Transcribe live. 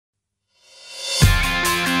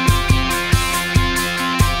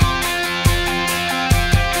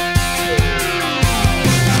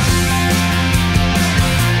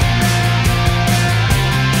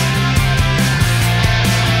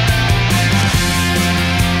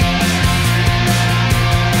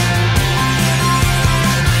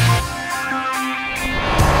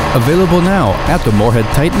Available now at the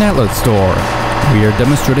Moorhead-Outlet store. We are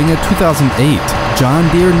demonstrating a 2008 John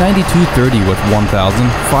Deere 9230 with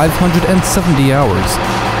 1,570 hours.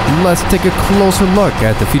 Let's take a closer look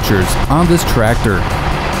at the features on this tractor.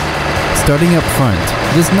 Starting up front,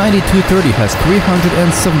 this 9230 has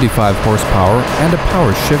 375 horsepower and a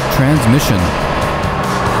power shift transmission.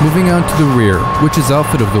 Moving on to the rear, which is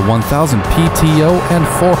outfitted with the 1000 PTO and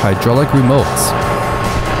 4 hydraulic remotes.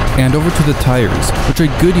 And over to the tires, which are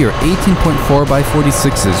Goodyear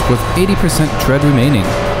 18.4R46s with 80% tread remaining.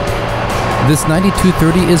 This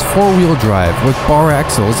 9230 is 4-wheel drive with bar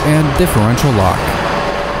axles and differential lock.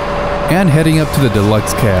 And heading up to the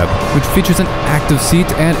Deluxe Cab, which features an active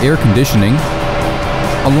seat and air conditioning,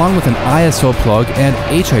 along with an ISO plug and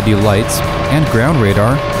HID lights and ground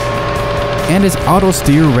radar, and is auto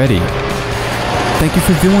steer ready. Thank you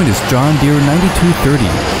for viewing this John Deere 9230.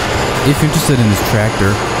 If you're interested in this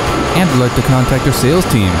tractor and would like to contact our sales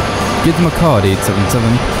team, give them a call at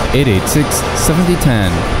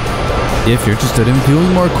 877-886-7010. If you're interested in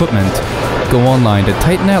viewing more equipment, go online to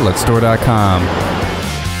TitanOutletStore.com.